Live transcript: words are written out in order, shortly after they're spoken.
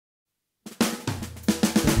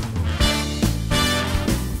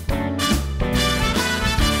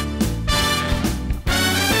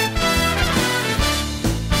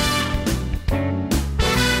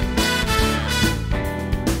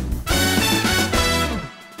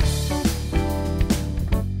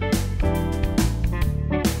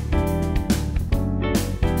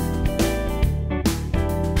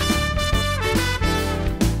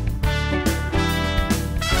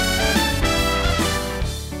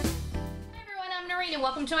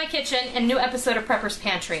welcome to my kitchen and new episode of Prepper's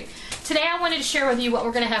Pantry. Today I wanted to share with you what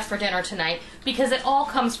we're going to have for dinner tonight because it all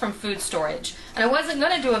comes from food storage. And I wasn't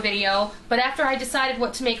going to do a video, but after I decided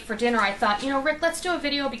what to make for dinner, I thought, you know, Rick, let's do a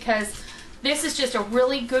video because this is just a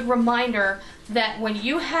really good reminder that when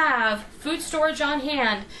you have food storage on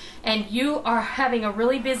hand and you are having a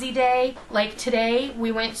really busy day, like today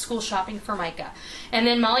we went school shopping for Micah. And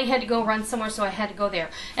then Molly had to go run somewhere, so I had to go there.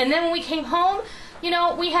 And then when we came home, you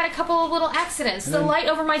know, we had a couple of little accidents. The light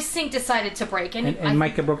over my sink decided to break. And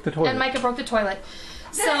Micah broke the toilet. And Micah broke the toilet.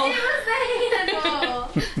 So,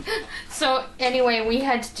 so anyway, we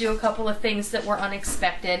had to do a couple of things that were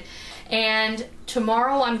unexpected. And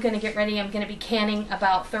tomorrow I'm going to get ready. I'm going to be canning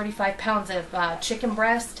about 35 pounds of chicken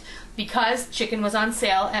breast because chicken was on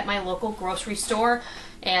sale at my local grocery store.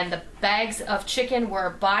 And the bags of chicken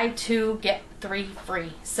were buy two, get three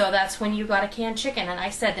free. So that's when you got to can chicken. And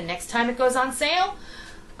I said the next time it goes on sale,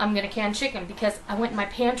 I'm going to can chicken because I went in my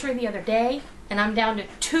pantry the other day and I'm down to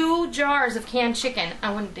 2 jars of canned chicken.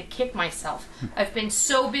 I wanted to kick myself. I've been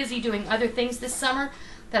so busy doing other things this summer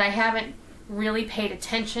that I haven't really paid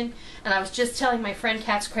attention. And I was just telling my friend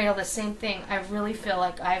Cat's Cradle the same thing. I really feel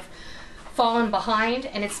like I've fallen behind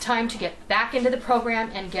and it's time to get back into the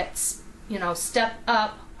program and get, you know, step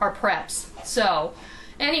up our preps. So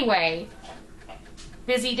anyway,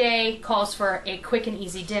 busy day calls for a quick and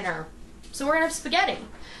easy dinner. So we're gonna have spaghetti.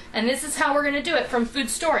 And this is how we're gonna do it from food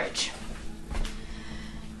storage.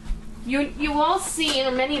 You all seen,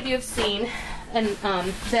 or many of you have seen, and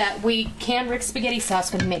that we can Rick spaghetti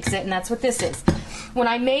sauce when he makes it, and that's what this is. When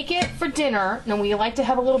I make it for dinner, and we like to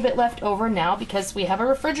have a little bit left over now because we have a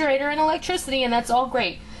refrigerator and electricity, and that's all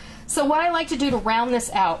great. So what I like to do to round this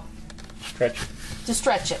out, to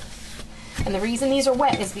stretch it. And the reason these are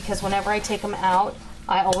wet is because whenever I take them out,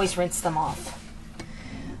 I always rinse them off.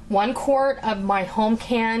 1 quart of my home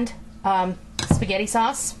canned spaghetti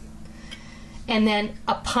sauce, and then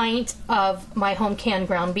a pint of my home canned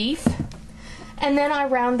ground beef, and then I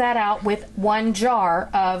round that out with 1 jar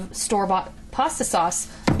of store-bought pasta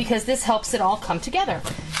sauce because this helps it all come together.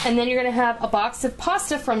 And then you're going to have a box of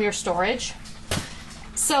pasta from your storage.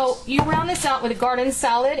 So you round this out with a garden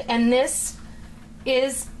salad, and this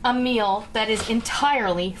is a meal that is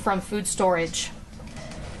entirely from food storage.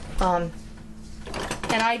 And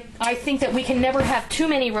I think that we can never have too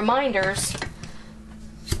many reminders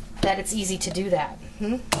that it's easy to do that.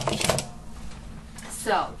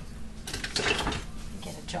 So,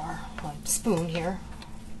 get a jar, a spoon here.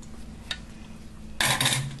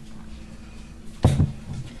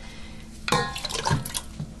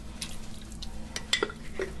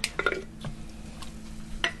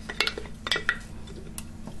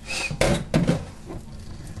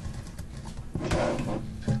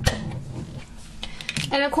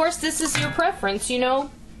 And of course, this is your preference, you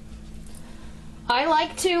know. I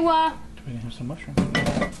like to, we have some mushrooms.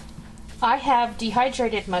 I have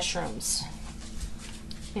dehydrated mushrooms.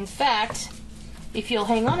 In fact, if you'll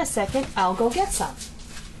hang on a second, I'll go get some.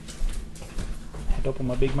 I had to open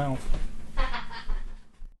my big mouth.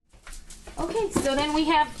 Okay, so then we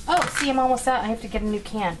have, oh, see, I'm almost out. I have to get a new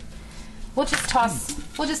can. We'll just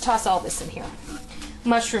toss all this in here.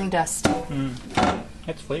 Mushroom dust.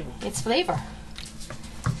 It's flavor. It's flavor.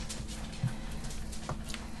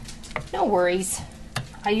 No worries.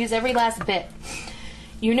 I use every last bit.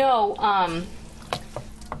 You know,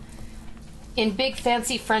 in big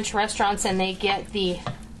fancy French restaurants, and they get the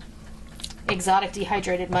exotic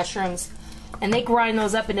dehydrated mushrooms, and they grind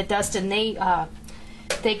those up into dust, and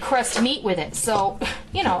they crust meat with it. So,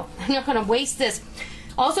 you know, I'm not going to waste this.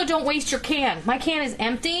 Also, don't waste your can. My can is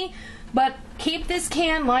empty, but keep this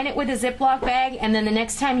can, line it with a Ziploc bag, and then the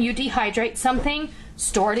next time you dehydrate something,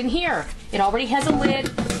 store it in here. It already has a lid.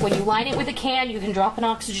 When you line it with a can, you can drop an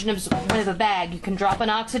oxygen absorber with a bag. You can drop an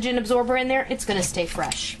oxygen absorber in there. It's going to stay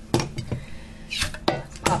fresh.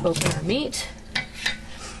 Pop open our meat.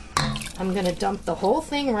 I'm going to dump the whole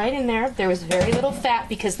thing right in there. There was very little fat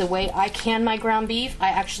because the way I can my ground beef, I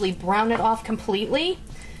actually brown it off completely.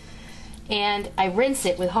 And I rinse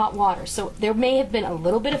it with hot water. So there may have been a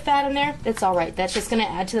little bit of fat in there. That's all right. That's just going to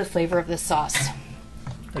add to the flavor of the sauce.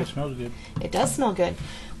 It smells good. It does smell good.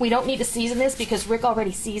 We don't need to season this because Rick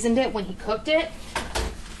already seasoned it when he cooked it.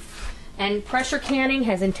 And pressure canning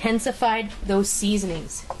has intensified those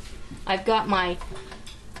seasonings. I've got my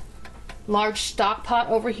large stock pot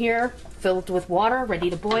over here filled with water ready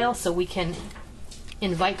to boil so we can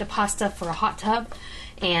invite the pasta for a hot tub.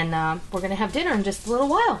 And we're going to have dinner in just a little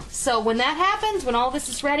while. So when that happens, when all this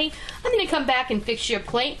is ready, I'm going to come back and fix you a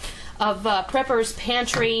plate of Prepper's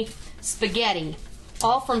Pantry spaghetti,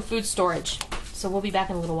 all from food storage. So we'll be back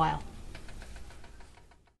in a little while.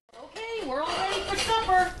 Okay, we're all ready for supper.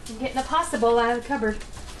 I'm getting a pasta bowl out of the cupboard.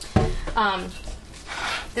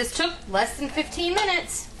 This took less than 15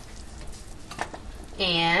 minutes.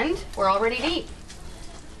 And we're all ready to eat.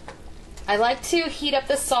 I like to heat up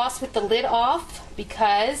the sauce with the lid off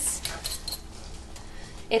because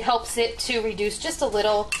it helps it to reduce just a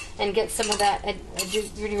little and get some of that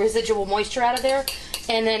residual moisture out of there.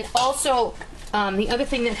 And then also, the other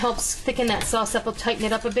thing that helps thicken that sauce up, will tighten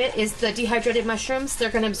it up a bit, is the dehydrated mushrooms. They're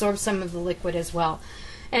going to absorb some of the liquid as well.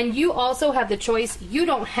 And you also have the choice. You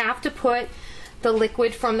don't have to put the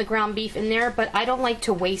liquid from the ground beef in there, but I don't like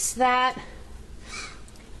to waste that.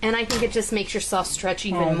 And I think it just makes your sauce stretch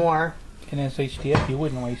even more. In SHTF, you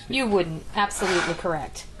wouldn't waste it. You wouldn't. Absolutely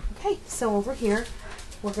correct. Okay, so over here,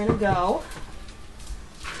 we're going to go.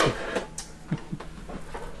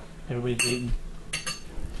 Everybody's eating.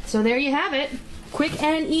 So there you have it. Quick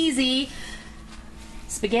and easy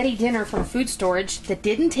spaghetti dinner from food storage that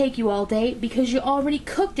didn't take you all day because you already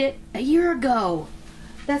cooked it a year ago.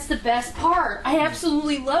 That's the best part. I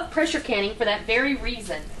absolutely love pressure canning for that very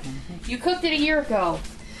reason. You cooked it a year ago.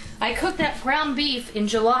 I cooked that ground beef in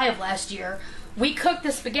July of last year. We cooked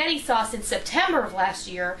the spaghetti sauce in September of last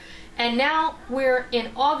year. And now we're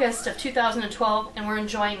in August of 2012 and we're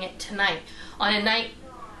enjoying it tonight. On a night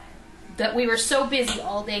that we were so busy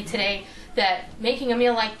all day today that making a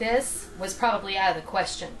meal like this was probably out of the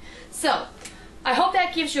question. So, I hope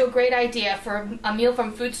that gives you a great idea for a meal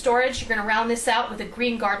from food storage. You're going to round this out with a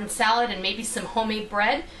green garden salad and maybe some homemade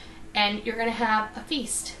bread, and you're going to have a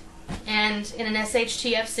feast. And in an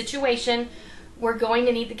SHTF situation, we're going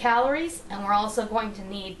to need the calories, and we're also going to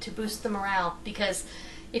need to boost the morale, because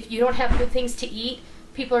if you don't have good things to eat,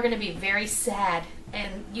 people are going to be very sad,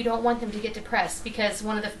 and you don't want them to get depressed, because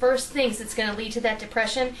one of the first things that's going to lead to that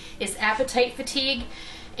depression is appetite fatigue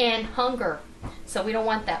and hunger. So we don't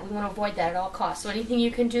want that. We want to avoid that at all costs. So anything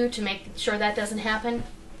you can do to make sure that doesn't happen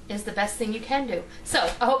is the best thing you can do. So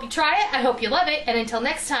I hope you try it. I hope you love it. And until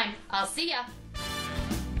next time, I'll see ya.